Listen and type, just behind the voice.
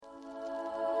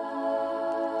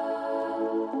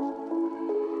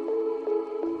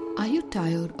Are you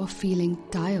tired of feeling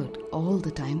tired all the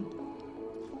time?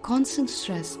 Constant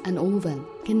stress and overwhelm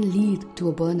can lead to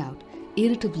a burnout,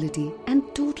 irritability, and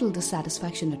total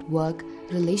dissatisfaction at work,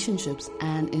 relationships,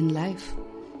 and in life.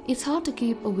 It's hard to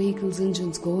keep a vehicle's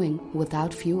engines going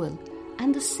without fuel,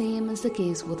 and the same is the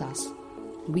case with us.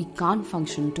 We can't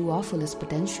function to our fullest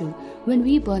potential when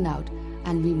we burn out,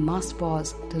 and we must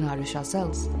pause to nourish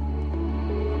ourselves.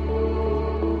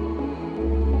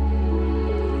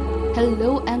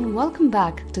 Hello and welcome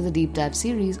back to the deep dive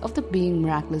series of the Being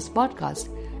Miraculous podcast.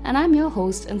 And I'm your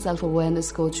host and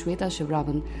self-awareness coach Shweta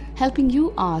Shivraman, helping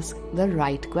you ask the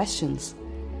right questions.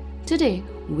 Today,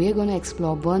 we're going to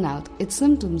explore burnout, its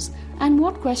symptoms, and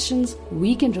what questions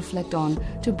we can reflect on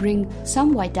to bring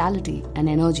some vitality and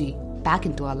energy back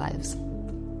into our lives.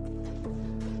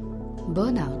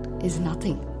 Burnout is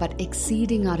nothing but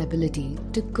exceeding our ability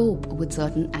to cope with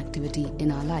certain activity in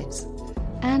our lives.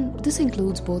 And this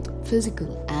includes both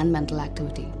physical and mental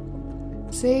activity.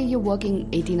 Say you're working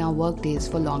 18-hour workdays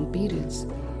for long periods.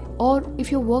 Or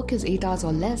if your work is 8 hours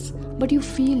or less, but you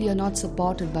feel you're not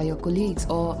supported by your colleagues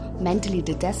or mentally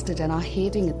detest it and are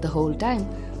hating it the whole time,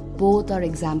 both are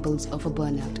examples of a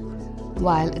burnout.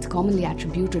 While it's commonly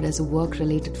attributed as a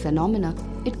work-related phenomena,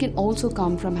 it can also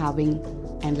come from having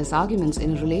endless arguments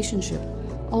in a relationship,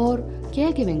 or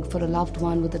caregiving for a loved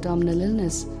one with a terminal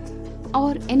illness,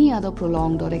 or any other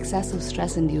prolonged or excessive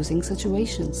stress-inducing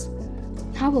situations.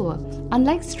 However,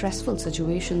 unlike stressful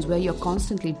situations where you're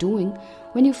constantly doing,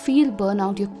 when you feel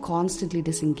burnout, you're constantly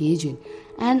disengaging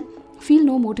and feel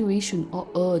no motivation or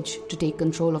urge to take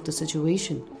control of the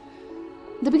situation.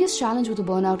 The biggest challenge with a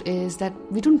burnout is that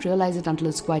we don't realize it until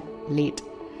it's quite late.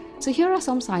 So here are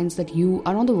some signs that you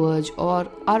are on the verge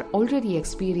or are already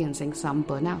experiencing some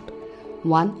burnout.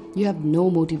 1. You have no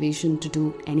motivation to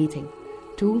do anything.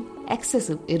 2.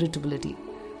 Excessive irritability.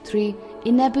 3.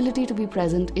 Inability to be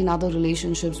present in other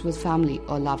relationships with family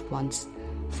or loved ones.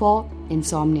 4.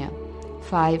 Insomnia.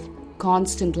 5.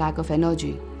 Constant lack of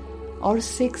energy. Or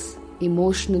 6.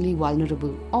 Emotionally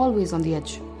vulnerable, always on the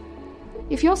edge.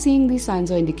 If you're seeing these signs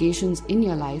or indications in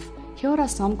your life, here are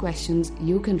some questions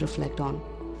you can reflect on.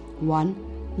 1.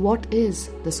 What is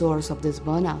the source of this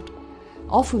burnout?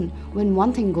 Often, when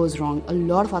one thing goes wrong, a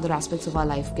lot of other aspects of our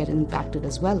life get impacted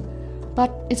as well.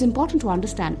 But it's important to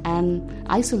understand and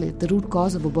isolate the root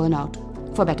cause of a burnout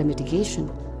for better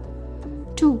mitigation.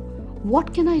 2.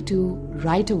 What can I do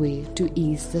right away to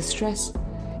ease the stress?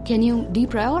 Can you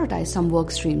deprioritize some work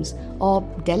streams or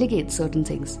delegate certain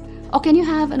things? Or can you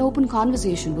have an open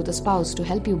conversation with a spouse to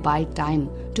help you buy time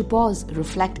to pause,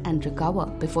 reflect, and recover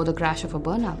before the crash of a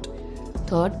burnout?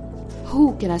 3.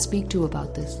 Who can I speak to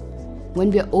about this? When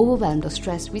we are overwhelmed or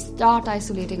stressed, we start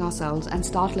isolating ourselves and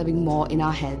start living more in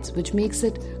our heads, which makes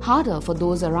it harder for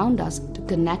those around us to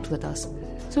connect with us.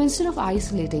 So instead of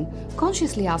isolating,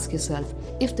 consciously ask yourself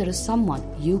if there is someone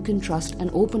you can trust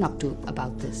and open up to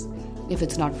about this. If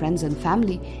it's not friends and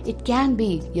family, it can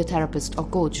be your therapist or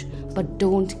coach, but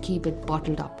don't keep it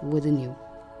bottled up within you.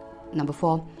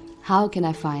 4. How can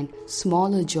I find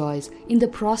smaller joys in the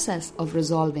process of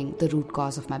resolving the root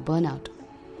cause of my burnout?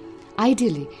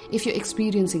 Ideally, if you're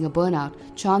experiencing a burnout,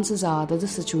 chances are that the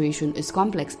situation is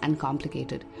complex and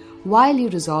complicated. While you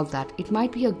resolve that, it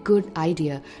might be a good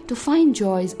idea to find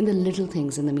joys in the little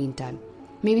things in the meantime.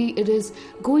 Maybe it is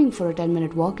going for a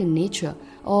 10-minute walk in nature,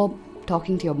 or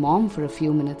talking to your mom for a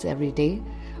few minutes every day,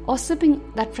 or sipping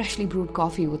that freshly brewed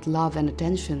coffee with love and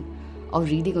attention, or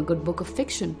reading a good book of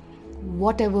fiction.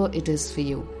 Whatever it is for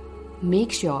you,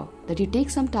 make sure that you take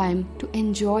some time to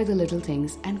enjoy the little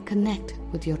things and connect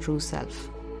with your true self.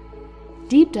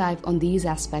 Deep dive on these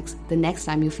aspects the next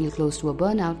time you feel close to a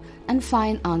burnout and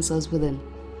find answers within.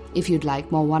 If you'd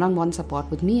like more one-on-one support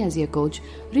with me as your coach,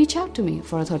 reach out to me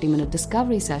for a 30-minute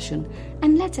discovery session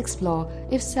and let's explore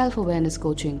if self-awareness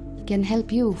coaching can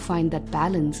help you find that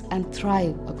balance and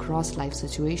thrive across life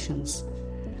situations.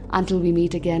 Until we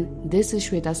meet again, this is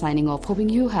Shweta signing off, hoping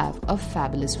you have a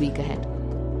fabulous week ahead.